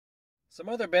Some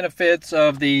other benefits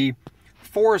of the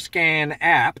Forscan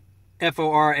app,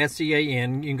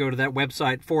 F-O-R-S-C-A-N, you can go to that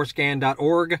website,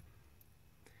 forscan.org.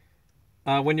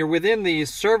 When you're within the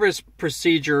service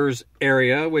procedures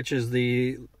area, which is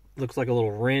looks like a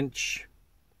little wrench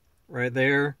right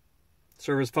there,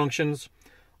 service functions,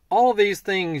 all of these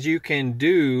things you can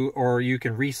do, or you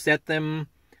can reset them.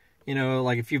 You know,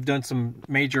 like if you've done some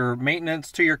major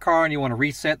maintenance to your car and you want to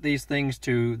reset these things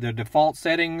to the default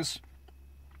settings,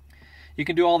 you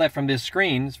can do all that from this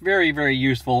screen. It's very, very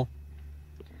useful.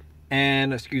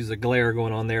 And excuse the glare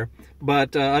going on there.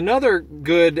 But another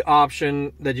good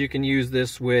option that you can use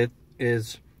this with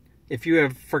is if you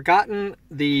have forgotten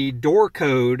the door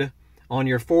code on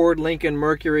your Ford Lincoln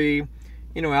Mercury,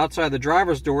 you know, outside the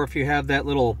driver's door, if you have that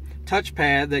little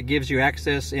touchpad that gives you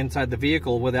access inside the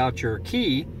vehicle without your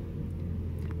key,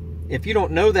 if you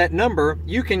don't know that number,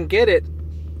 you can get it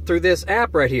through this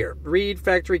app right here. Read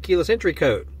factory keyless entry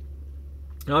code.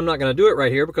 Now, I'm not going to do it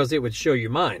right here because it would show you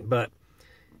mine, but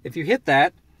if you hit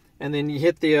that, and then you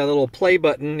hit the little play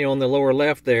button, you know, on the lower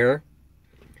left there,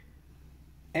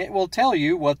 it will tell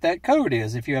you what that code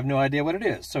is if you have no idea what it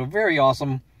is. So very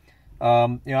awesome.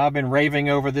 You know, I've been raving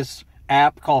over this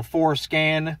app called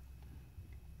Forscan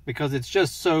because it's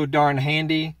just so darn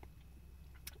handy.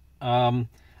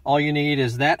 All you need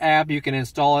is that app. You can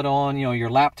install it on, you know, your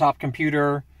laptop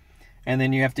computer, and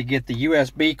then you have to get the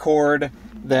USB cord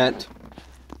that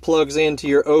plugs into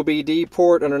your OBD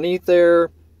port underneath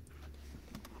there.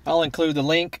 I'll include the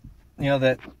link, you know,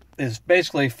 that is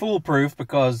basically foolproof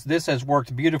because this has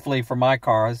worked beautifully for my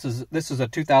car. This is a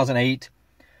 2008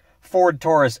 Ford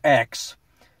Taurus X,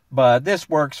 but this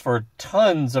works for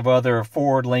tons of other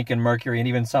Ford Lincoln Mercury and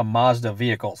even some Mazda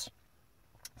vehicles.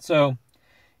 So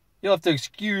you'll have to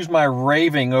excuse my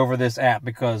raving over this app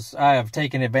because I have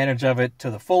taken advantage of it to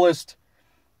the fullest.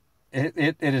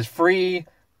 It is free.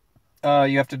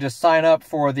 You have to just sign up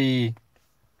for the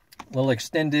little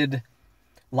extended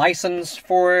license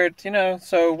for it, you know,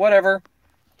 so whatever.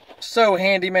 So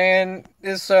handy, man.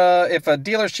 This if a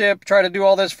dealership tried to do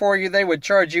all this for you, they would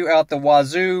charge you out the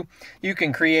wazoo. You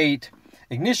can create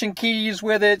ignition keys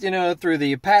with it, you know, through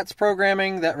the PATS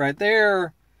programming, that right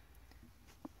there.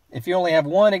 If you only have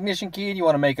one ignition key and you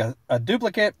want to make a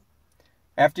duplicate,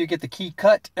 after you get the key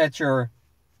cut at your,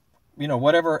 you know,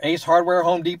 whatever, Ace Hardware,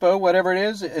 Home Depot, whatever it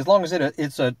is, as long as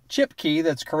it's a chip key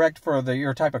that's correct for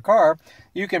your type of car,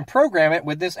 you can program it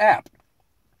with this app.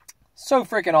 So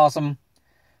freaking awesome.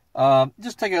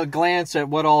 Just take a glance at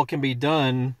what all can be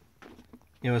done,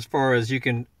 you know, as far as you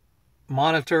can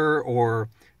monitor or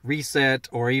reset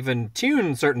or even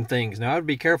tune certain things. Now, I would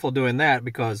be careful doing that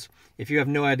because if you have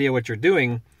no idea what you're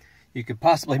doing, you could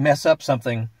possibly mess up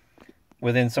something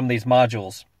within some of these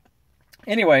modules.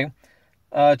 Anyway,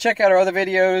 check out our other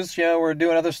videos. You know, we're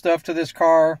doing other stuff to this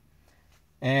car.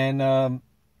 And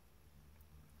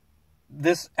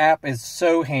this app is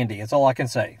so handy. That's all I can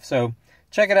say. So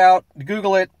check it out.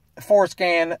 Google it,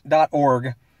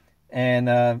 forscan.org.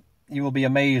 And you will be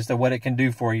amazed at what it can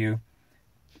do for you.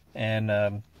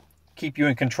 And keep you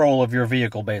in control of your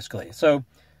vehicle, basically. So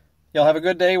y'all have a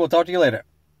good day. We'll talk to you later.